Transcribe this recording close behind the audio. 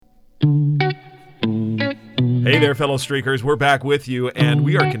Hey there, fellow streakers. We're back with you, and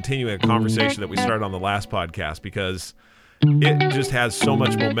we are continuing a conversation that we started on the last podcast because it just has so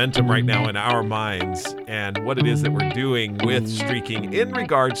much momentum right now in our minds and what it is that we're doing with streaking in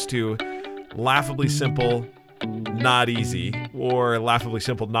regards to laughably simple, not easy, or laughably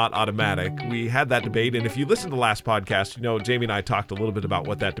simple, not automatic. We had that debate, and if you listened to the last podcast, you know, Jamie and I talked a little bit about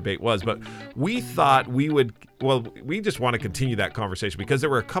what that debate was, but we thought we just want to continue that conversation because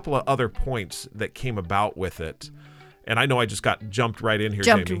there were a couple of other points that came about with it. And I know I just got jumped right in here,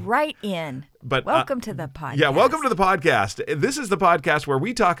 Jamie. Jumped right in. But welcome to the podcast. Yeah, welcome to the podcast. This is the podcast where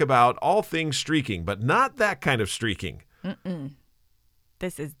we talk about all things streaking, but not that kind of streaking.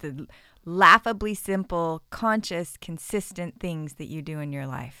 This is the laughably simple, conscious, consistent things that you do in your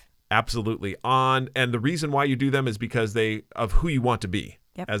life. Absolutely. And the reason why you do them is because of who you want to be.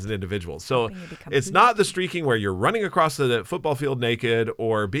 Yep. As an individual. So it's not the streaking where you're running across the football field naked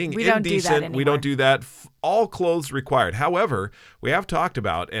or being indecent. We don't do that. All clothes required. However, we have talked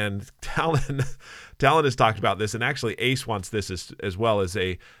about, and Talon has talked about this, and actually Ace wants this as well as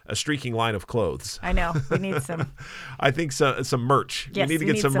a streaking line of clothes. I know. We need some. I think some merch. Yes, we need to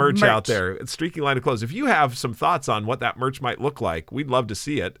get some merch out there. It's streaking line of clothes. If you have some thoughts on what that merch might look like, we'd love to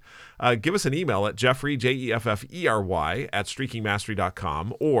see it. Give us an email at Jeffrey, Jeffrey, at streakingmastery.com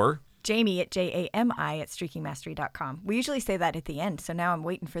or Jamie at JAMI@streakingmastery.com. We usually say that at the end, so now I'm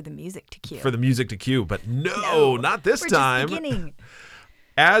waiting for the music to cue. But no, not this time. We're just beginning.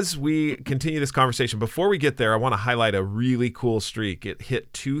 As we continue this conversation, before we get there, I want to highlight a really cool streak. It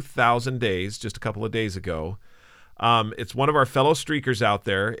hit 2,000 days just a couple of days ago. It's one of our fellow streakers out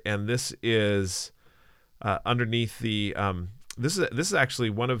there, and this is underneath the this is actually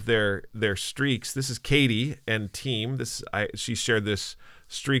one of their streaks. This is Katie and team. She shared this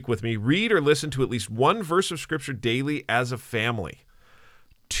streak with me. Read or listen to at least one verse of scripture daily as a family.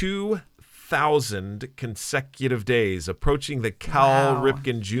 2,000 consecutive days, approaching the Cal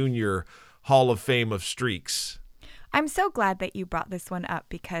Ripken Jr. Hall of Fame of streaks. I'm so glad that you brought this one up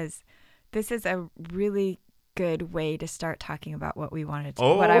because this is a really good way to start talking about what I wanted to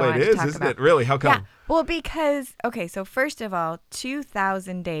talk about. Isn't it? Really? How come? Yeah. Well, because, so first of all,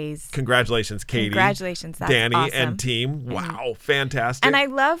 2,000 days. Congratulations, Katie. Congratulations. That's Danny awesome. And team. Wow. Fantastic. And I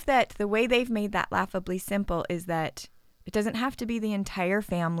love that the way they've made that laughably simple is that it doesn't have to be the entire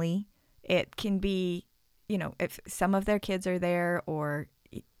family. It can be, if some of their kids are there or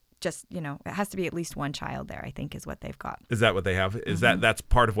just, it has to be at least one child there, I think is what they've got. Is that what they have? Is that's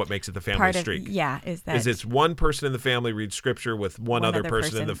part of what makes it the family streak? Is it's one person in the family reads scripture with one other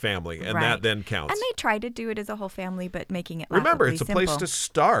person in the family, and that then counts. And they try to do it as a whole family, but making it Remember, it's simple. a place to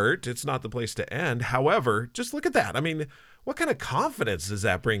start. It's not the place to end. However, just look at that. I mean, what kind of confidence does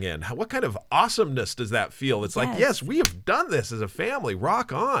that bring in? What kind of awesomeness does that feel? It's like, yes, we have done this as a family.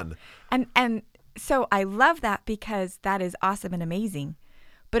 Rock on. And so I love that because that is awesome and amazing.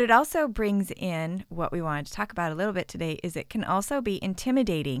 But it also brings in what we wanted to talk about a little bit today is it can also be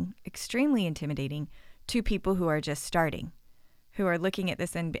intimidating, extremely intimidating to people who are just starting, who are looking at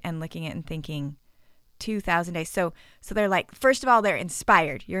this and looking at it and thinking 2,000 days. So they're like, first of all, they're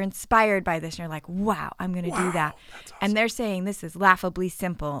inspired. You're inspired by this and you're like, wow, I'm going to do that. That's awesome. And they're saying this is laughably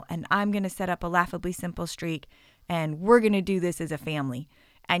simple and I'm going to set up a laughably simple streak and we're going to do this as a family.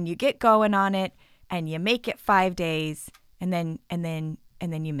 And you get going on it and you make it 5 days and then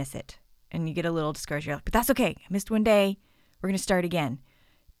you miss it and you get a little discouraged. You're like, but that's okay. I missed one day. We're going to start again.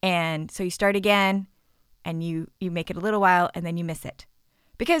 And so you start again and you make it a little while and then you miss it.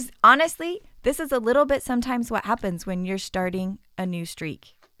 Because honestly, this is a little bit sometimes what happens when you're starting a new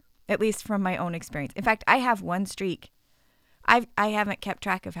streak, at least from my own experience. In fact, I have one streak. I haven't kept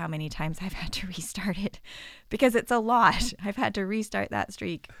track of how many times I've had to restart it because it's a lot. I've had to restart that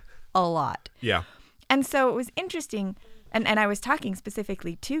streak a lot. Yeah. And so it was interesting. And I was talking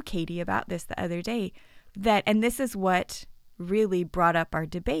specifically to Katie about this the other day, and this is what really brought up our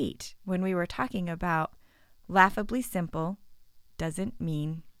debate when we were talking about laughably simple doesn't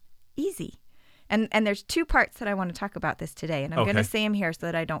mean easy. And there's two parts that I want to talk about this today, and I'm going to say them here so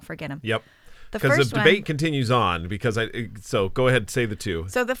that I don't forget them. Yep. Because the debate continues on. So go ahead and say the two.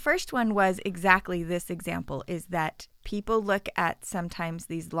 So the first one was exactly this example: is that people look at sometimes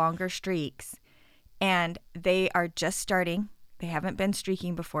these longer streaks. And they are just starting. They haven't been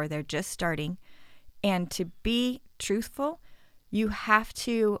streaking before. They're just starting. And to be truthful, you have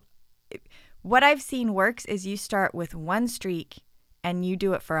to, what I've seen works is you start with one streak and you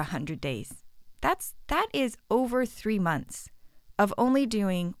do it for 100 days. That is over 3 months of only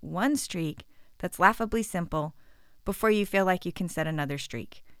doing one streak that's laughably simple before you feel like you can set another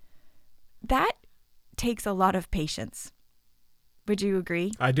streak. That takes a lot of patience. Would you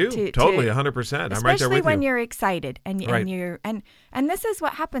agree? I do. Totally, 100%. I'm right there with you. Especially when you're excited and Right. and this is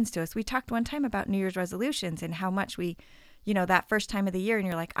what happens to us. We talked one time about New Year's resolutions and how much we, that first time of the year and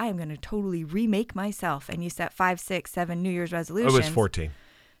you're like, I am going to totally remake myself. And you set 5, 6, 7 New Year's resolutions. It was 14.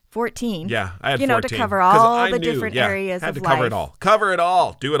 14. Yeah, I had 14. To cover 'Cause all I the knew, different yeah, areas had of to life. cover it all. Cover it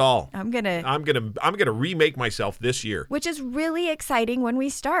all. Do it all. I'm gonna remake myself this year. Which is really exciting when we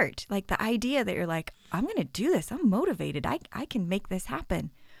start. Like the idea that you're like, I'm gonna do this. I'm motivated. I can make this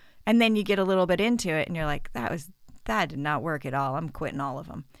happen. And then you get a little bit into it and you're like, that did not work at all. I'm quitting all of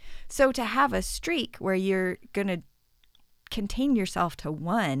them. So to have a streak where you're gonna contain yourself to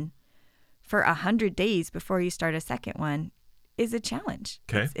one for 100 days before you start a second one is a challenge.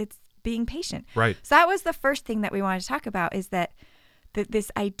 Okay. It's being patient. Right. So that was the first thing that we wanted to talk about, is that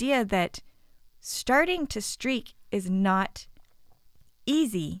this idea that starting to streak is not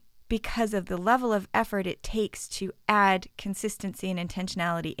easy because of the level of effort it takes to add consistency and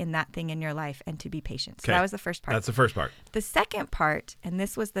intentionality in that thing in your life and to be patient. So Okay. that was the first part. That's the first part. The second part, and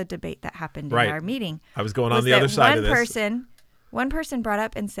this was the debate that happened Right. in our meeting. I was going on was the that other side of this. One person brought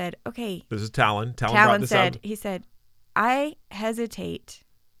up and said, okay, This is Talon. Talon brought this up. he said, I hesitate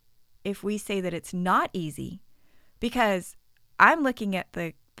if we say that it's not easy, because I'm looking at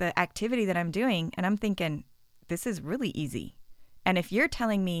the activity that I'm doing and I'm thinking, this is really easy. And if you're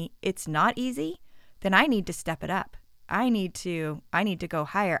telling me it's not easy, then I need to step it up. I need to go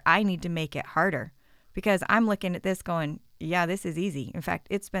higher. I need to make it harder, because I'm looking at this going, yeah, this is easy. In fact,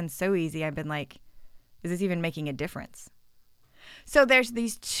 it's been so easy. I've been like, is this even making a difference? So there's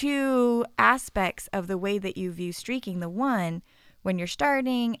these two aspects of the way that you view streaking. The one, when you're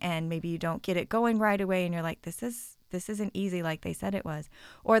starting and maybe you don't get it going right away and you're like, this isn't easy like they said it was.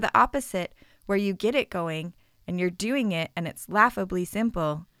 Or the opposite, where you get it going and you're doing it and it's laughably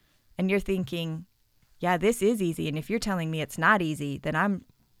simple and you're thinking, yeah, this is easy. And if you're telling me it's not easy, then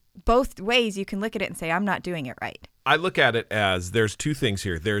both ways you can look at it and say, I'm not doing it right. I look at it as there's two things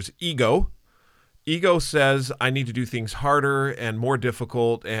here. There's ego. Ego says I need to do things harder and more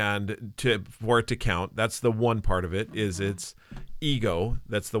difficult and for it to count. That's the one part of it, is it's ego.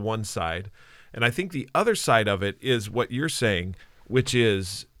 That's the one side. And I think the other side of it is what you're saying, which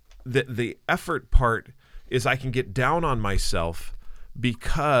is the effort part is I can get down on myself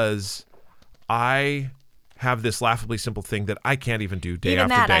because I have this laughably simple thing that I can't even do day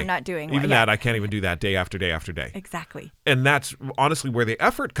Even after day. that I'm not doing well, Even yeah. that I can't even do that day after day after day. Exactly. And that's honestly where the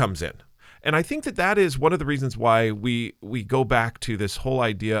effort comes in. And I think that is one of the reasons why we go back to this whole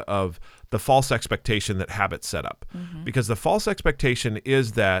idea of the false expectation that habits set up. Mm-hmm. Because the false expectation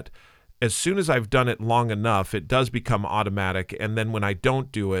is that as soon as I've done it long enough, it does become automatic. And then when I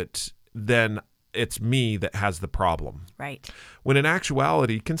don't do it, then it's me that has the problem. Right. When in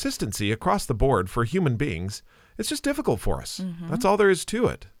actuality, consistency across the board for human beings, it's just difficult for us. Mm-hmm. That's all there is to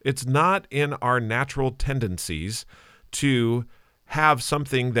it. It's not in our natural tendencies to have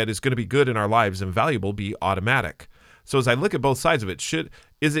something that is going to be good in our lives and valuable be automatic. So as I look at both sides of it,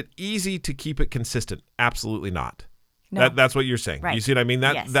 is it easy to keep it consistent? Absolutely not. No. That's what you're saying. Right. You see what I mean?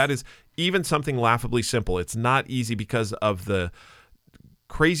 Yes. That is even something laughably simple. It's not easy because of the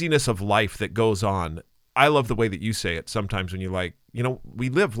craziness of life that goes on. I love the way that you say it sometimes when you're like, we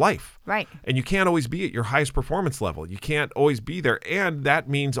live life. Right. And you can't always be at your highest performance level. You can't always be there. And that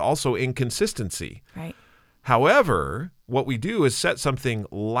means also inconsistency. Right. However, what we do is set something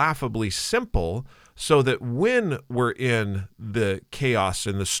laughably simple so that when we're in the chaos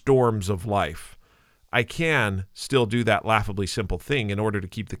and the storms of life, I can still do that laughably simple thing in order to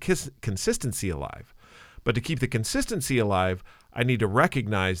keep the consistency alive. But to keep the consistency alive, I need to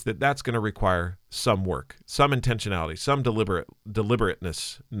recognize that that's going to require some work, some intentionality, some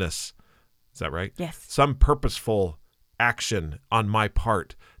deliberateness. Is that right? Yes. Some purposeful action on my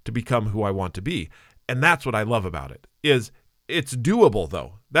part to become who I want to be. And that's what I love about it, is it's doable,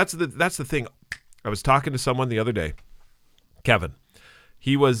 though. That's the thing. I was talking to someone the other day, Kevin.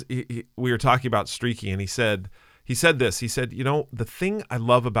 We were talking about streaking, and he said this. He said, the thing I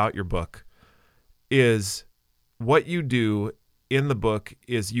love about your book is what you do in the book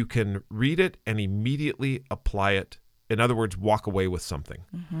is you can read it and immediately apply it. In other words, walk away with something.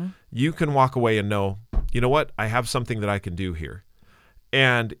 Mm-hmm. You can walk away and know, you know what? I have something that I can do here.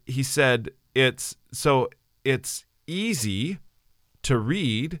 And he said, it's easy to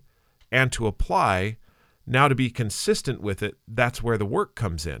read and to apply. Now to be consistent with it, that's where the work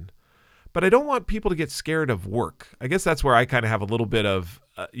comes in. But I don't want people to get scared of work. I guess that's where I kind of have a little bit of,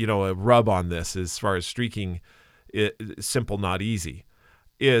 a rub on this as far as streaking, simple, not easy,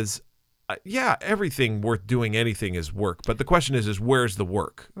 is yeah, everything worth doing, anything is work. But the question is where's the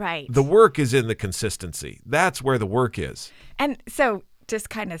work? Right. The work is in the consistency. That's where the work is. And so just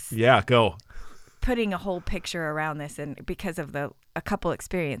kind of Yeah, go. putting a whole picture around this, and because of a couple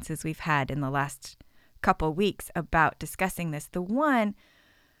experiences we've had in the last couple weeks about discussing this. The one,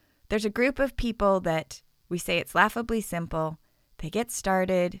 there's a group of people that we say it's laughably simple. They get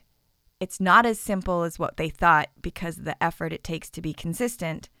started. It's not as simple as what they thought because of the effort it takes to be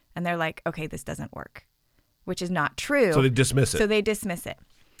consistent. And they're like, okay, this doesn't work, which is not true. So they dismiss it. So they dismiss it.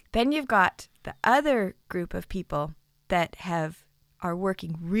 Then you've got the other group of people that are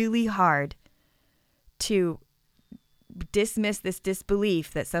working really hard to dismiss this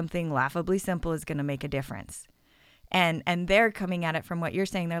disbelief that something laughably simple is going to make a difference. And they're coming at it from what you're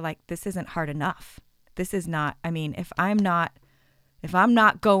saying. They're like, this isn't hard enough. This is not, I mean, if I'm not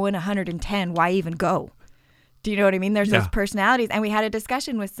going 110, why even go? Do you know what I mean? There's those personalities. And we had a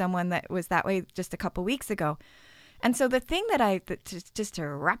discussion with someone that was that way just a couple weeks ago. And so the thing just to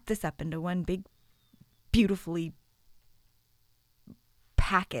wrap this up into one big, beautifully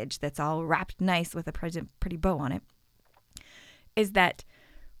package that's all wrapped nice with a pretty bow on it, is that,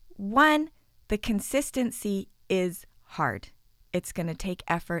 one, the consistency is hard. It's going to take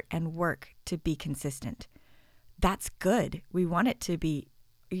effort and work to be consistent. That's good. We want it to be,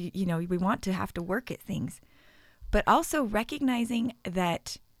 we want to have to work at things. But also recognizing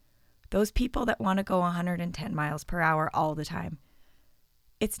that those people that want to go 110 miles per hour all the time,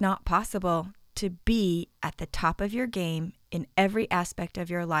 it's not possible to be at the top of your game in every aspect of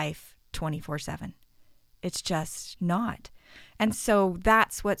your life 24/7. It's just not. And so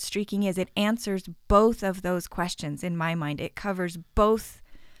that's what streaking is. It answers both of those questions in my mind. It covers both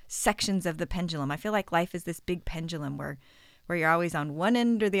sections of the pendulum. I feel like life is this big pendulum where you're always on one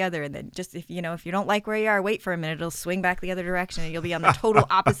end or the other. And then just if you don't like where you are, wait for a minute, it'll swing back the other direction and you'll be on the total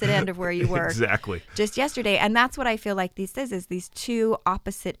opposite end of where you were exactly just yesterday. And that's what I feel like this is these two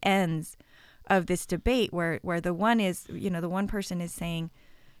opposite ends of this debate where the one is, the one person is saying,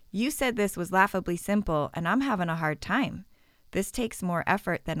 you said this was laughably simple and I'm having a hard time. This takes more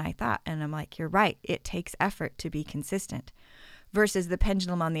effort than I thought. And I'm like, you're right. It takes effort to be consistent. Versus the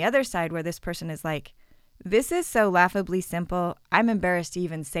pendulum on the other side where this person is like, this is so laughably simple. I'm embarrassed to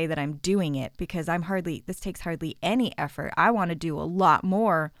even say that I'm doing it because this takes hardly any effort. I want to do a lot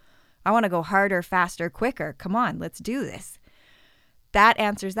more. I want to go harder, faster, quicker. Come on, let's do this. That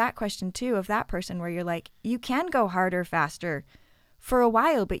answers that question too of that person where you're like, you can go harder, faster for a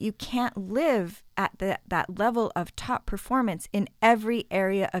while, but you can't live at that level of top performance in every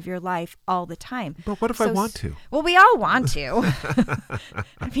area of your life all the time. But what if I want to? Well, we all want to.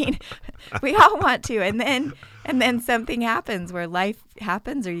 I mean, we all want to. And then something happens where life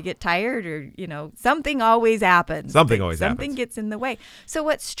happens or you get tired or, something always happens. Something gets in the way. So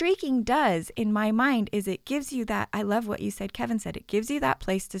what streaking does in my mind is it gives you that, I love what you said, Kevin said, it gives you that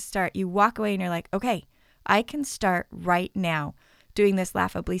place to start. You walk away and you're like, okay, I can start right now doing this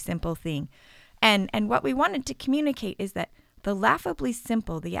laughably simple thing. And what we wanted to communicate is that the laughably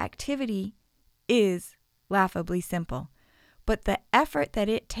simple, the activity is laughably simple, but the effort that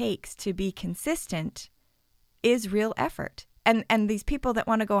it takes to be consistent is real effort. And these people that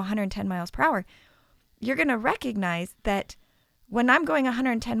want to go 110 miles per hour, you're going to recognize that when I'm going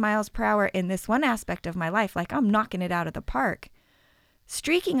 110 miles per hour in this one aspect of my life, like I'm knocking it out of the park,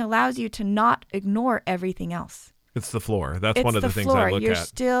 streaking allows you to not ignore everything else. It's the floor. That's one of the things I look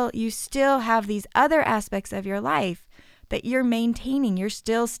at. You still have these other aspects of your life that you're maintaining. You're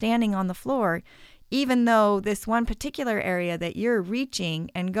still standing on the floor, even though this one particular area that you're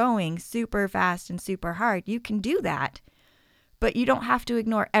reaching and going super fast and super hard, you can do that. But you don't have to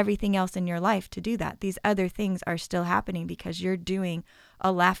ignore everything else in your life to do that. These other things are still happening because you're doing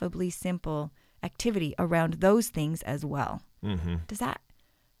a laughably simple activity around those things as well. Mm-hmm. Does that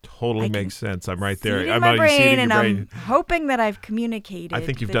totally makes sense? I'm right there. I'm in my brain, and I'm hoping that I've communicated. I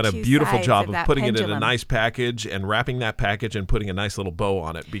think you've done a beautiful job of putting it in a nice package and wrapping that package and putting a nice little bow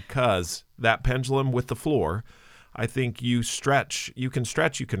on it, because that pendulum with the floor, I think you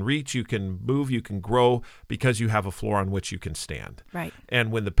can reach, you can move, you can grow because you have a floor on which you can stand. Right.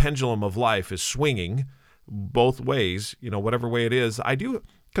 And when the pendulum of life is swinging both ways, whatever way it is, I do,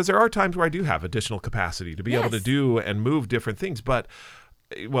 because there are times where I do have additional capacity to be able to do and move different things. But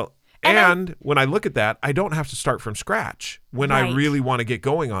and when I look at that, I don't have to start from scratch when I really want to get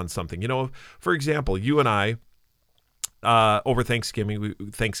going on something. For example, you and I, over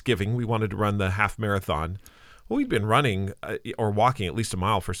Thanksgiving, we wanted to run the half marathon. Well, we'd been running or walking at least a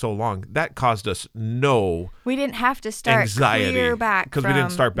mile for so long that caused us no We didn't have to start anxiety clear back because we didn't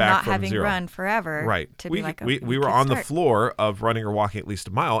start back not from having zero. run forever. Right. To be like, we were on the floor of running or walking at least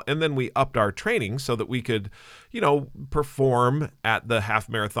a mile, and then we upped our training so that we could, perform at the half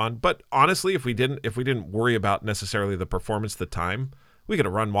marathon. But honestly, if we didn't worry about necessarily the performance, the time, we could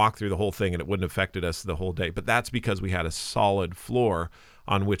have walk through the whole thing and it wouldn't have affected us the whole day. But that's because we had a solid floor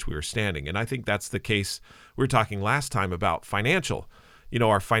on which we were standing. And I think that's the case. We were talking last time about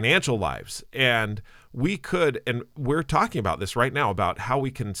our financial lives. And we're talking about this right now, about how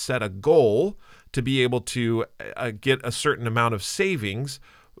we can set a goal to be able to get a certain amount of savings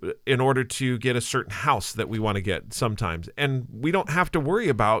in order to get a certain house that we want to get sometimes. And we don't have to worry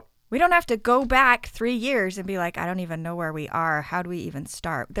about. We don't have to go back 3 years and be like, I don't even know where we are. How do we even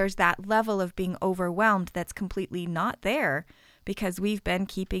start? There's that level of being overwhelmed that's completely not there because we've been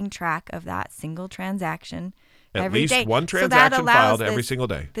keeping track of that single transaction every day. At least one transaction filed every single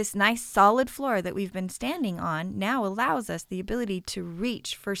day. This nice solid floor that we've been standing on now allows us the ability to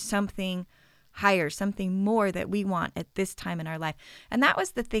reach for something higher, something more that we want at this time in our life. And that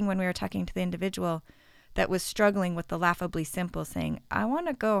was the thing when we were talking to the individual that was struggling with the Laughably Simple, saying, I want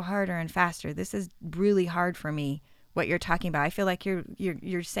to go harder and faster. This is really hard for me, what you're talking about. I feel like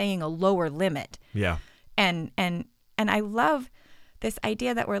you're saying a lower limit. Yeah. And I love this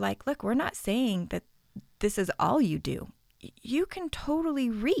idea that we're like, look, we're not saying that this is all you do. You can totally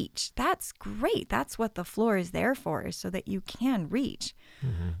reach. That's great. That's what the floor is there for, is so that you can reach.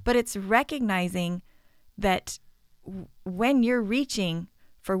 Mm-hmm. But it's recognizing that when you're reaching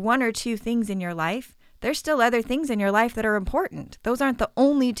for one or two things in your life, there's still other things in your life that are important. Those aren't the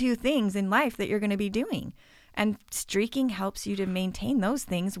only two things in life that you're going to be doing. And streaking helps you to maintain those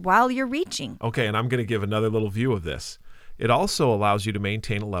things while you're reaching. Okay, and I'm going to give another little view of this. It also allows you to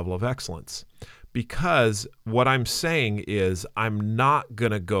maintain a level of excellence, because what I'm saying is I'm not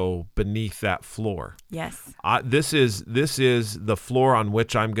going to go beneath that floor. Yes. This is the floor on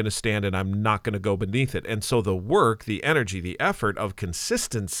which I'm going to stand, and I'm not going to go beneath it. And so the work, the energy, the effort of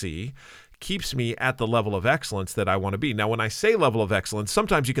consistency keeps me at the level of excellence that I want to be. Now, when I say level of excellence,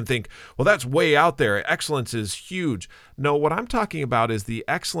 sometimes you can think, well, that's way out there. Excellence is huge. No, what I'm talking about is the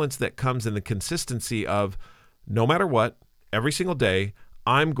excellence that comes in the consistency of no matter what, every single day,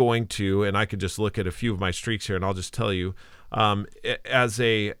 I'm going to, and I could just look at a few of my streaks here and I'll just tell you, as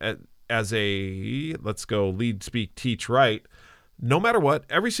a let's go lead, speak, teach, write, no matter what,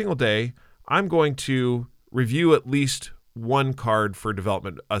 every single day, I'm going to review at least one card for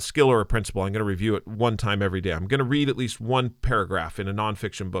development, a skill or a principle. I'm going to review it one time every day. I'm going to read at least one paragraph in a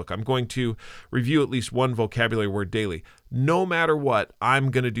nonfiction book. I'm going to review at least one vocabulary word daily. No matter what, I'm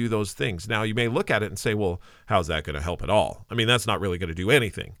going to do those things. Now, you may look at it and say, well, how's that going to help at all? I mean, that's not really going to do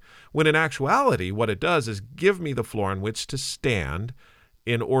anything. When in actuality, what it does is give me the floor on which to stand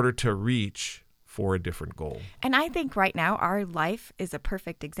in order to reach for a different goal. And I think right now our life is a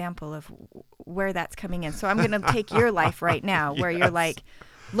perfect example of where that's coming in. So I'm going to take your life right now where you're like,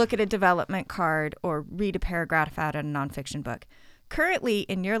 look at a development card or read a paragraph out of a nonfiction book. Currently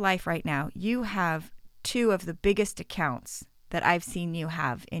in your life right now, you have two of the biggest accounts that I've seen you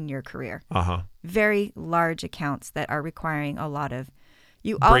have in your career. Very large accounts that are requiring a lot of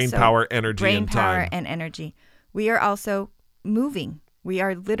brain power, energy, and time. Brain power and energy. We are also moving. We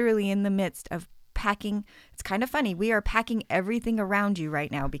are literally in the midst of packing. It's kind of funny. We are packing everything around you right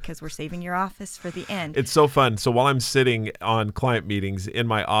now because we're saving your office for the end. It's so fun. So while I'm sitting on client meetings in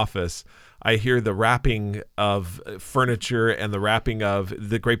my office, I hear the wrapping of furniture and the wrapping of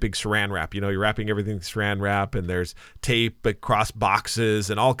the great big saran wrap. You're wrapping everything with saran wrap, and there's tape across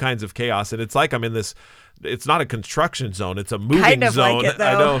boxes and all kinds of chaos. And it's like I'm in this, it's not a construction zone, it's a moving kind of zone. Like it, though.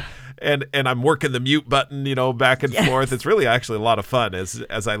 I know. And I'm working the mute button, back and forth. It's really actually a lot of fun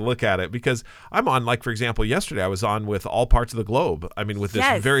as I look at it, because I'm on, like, for example, yesterday I was on with All Parts of the Globe. I mean, with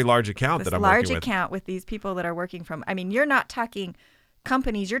this very large account that I'm working with. This large account with these people that are working from, I mean, you're not talking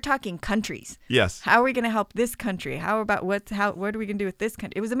companies, you're talking countries. Yes. How are we going to help this country? How about what are we going to do with this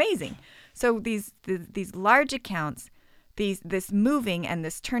country? It was amazing. So these large accounts, this moving and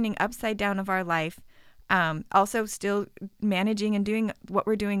this turning upside down of our life, also still managing and doing what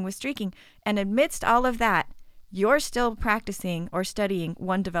we're doing with streaking. And amidst all of that, you're still practicing or studying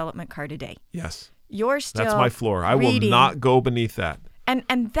one development card a day. Yes. You're still That's my floor. I will not go beneath that.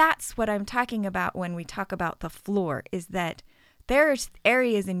 And that's what I'm talking about when we talk about the floor, is that there's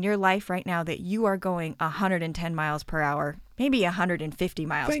areas in your life right now that you are going 110 miles per hour, maybe 150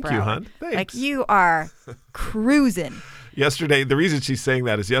 miles per hour. Thank you, hon. Thanks. Like, you are cruising. Yesterday, the reason she's saying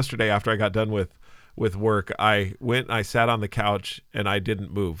that is yesterday after I got done with with work, I went and I sat on the couch and I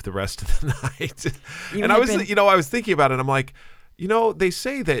didn't move the rest of the night. And I was thinking about it. I'm like, they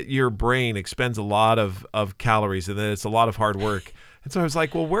say that your brain expends a lot of calories and that it's a lot of hard work. And so I was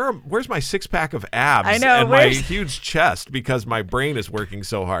like, well, where's my 6-pack of abs and my huge chest because my brain is working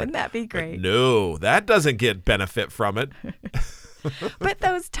so hard? Wouldn't that be great? But no, that doesn't get benefit from it. But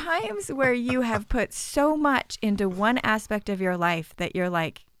those times where you have put so much into one aspect of your life that you're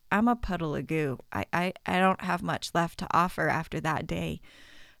like, I'm a puddle of goo. I don't have much left to offer after that day.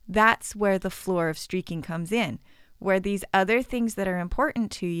 That's where the floor of streaking comes in, where these other things that are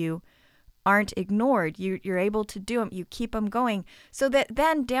important to you aren't ignored. You're able to do them. You keep them going so that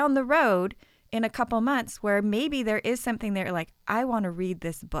then down the road in a couple months where maybe there is something there like, I want to read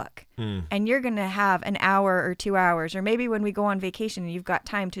this book. And you're going to have an hour or 2 hours, or maybe when we go on vacation and you've got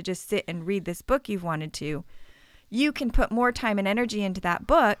time to just sit and read this book you've wanted to, you can put more time and energy into that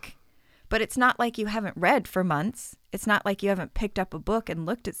book. But it's not like you haven't read for months. It's not like you haven't picked up a book and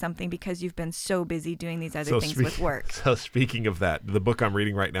looked at something because you've been so busy doing these other things with work. So speaking of that, the book I'm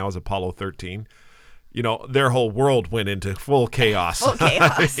reading right now is Apollo 13. Their whole world went into full chaos. Full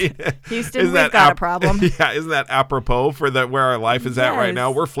chaos. Houston, we've got a problem. Yeah, isn't that apropos for where our life is at right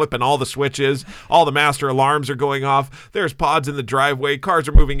now? We're flipping all the switches. All the master alarms are going off. There's pods in the driveway. Cars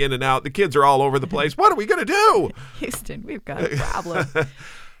are moving in and out. The kids are all over the place. What are we going to do? Houston, we've got a problem.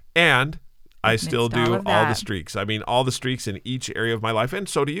 And I still do all the streaks. I mean, all the streaks in each area of my life, and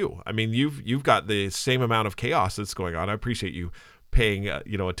so do you. I mean, you've got the same amount of chaos that's going on. I appreciate you paying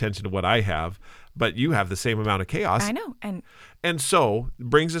attention to what I have, but you have the same amount of chaos. I know, and so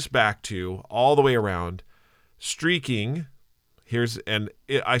brings us back to all the way around streaking.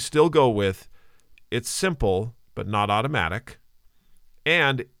 I still go with it's simple but not automatic,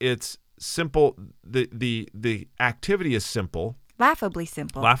 and it's simple. The activity is simple. Laughably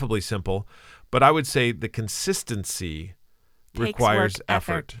simple. But I would say the consistency requires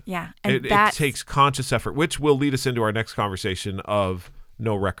effort. Yeah. And it takes conscious effort, which will lead us into our next conversation of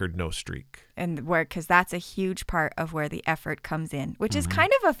no record, no streak. And because that's a huge part of where the effort comes in, which is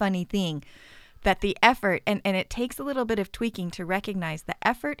kind of a funny thing that the effort, and it takes a little bit of tweaking to recognize the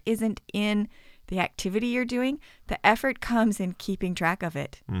effort isn't in the activity you're doing. The effort comes in keeping track of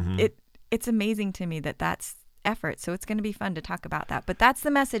it. It's amazing to me that that's effort. So it's going to be fun to talk about that. But that's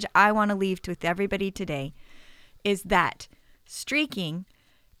the message I want to leave with everybody today, is that streaking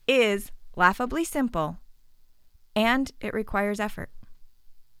is laughably simple and it requires effort.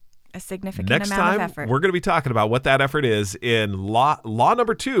 A significant amount of effort. Next time, we're going to be talking about what that effort is in law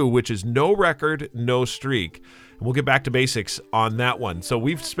number 2, which is no record, no streak. And we'll get back to basics on that one. So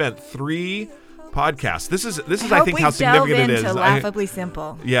we've spent 3 podcasts. This is I think how significant it is. Laughably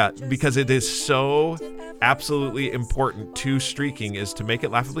simple. Yeah, because it is so absolutely important to streaking is to make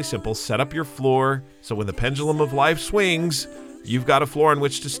it laughably simple. Set up your floor so when the pendulum of life swings, you've got a floor on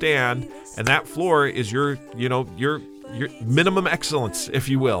which to stand, and that floor is your minimum excellence, if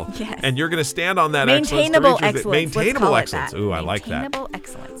you will. Yes. And you're going to stand on that maintainable excellence. Maintainable excellence. Ooh, I like that. Maintainable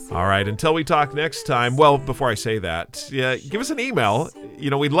excellence. All right. Until we talk next time. Well, before I say that, give us an email.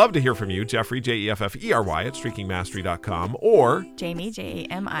 We'd love to hear from you. Jeffrey, Jeffrey at streakingmastery.com, or Jamie, Jami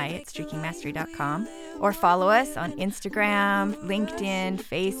at streakingmastery.com, or follow us on Instagram, LinkedIn,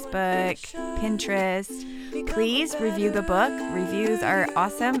 Facebook, Pinterest. Please review the book. Reviews are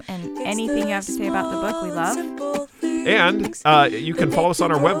awesome, and anything you have to say about the book, we love. And you can follow us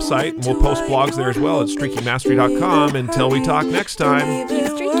on our website, and we'll post blogs there as well at streakingmastery.com. Until we talk next time. Keep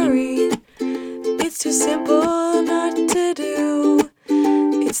streaking. It's too simple not to do.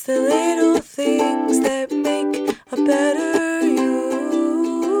 It's the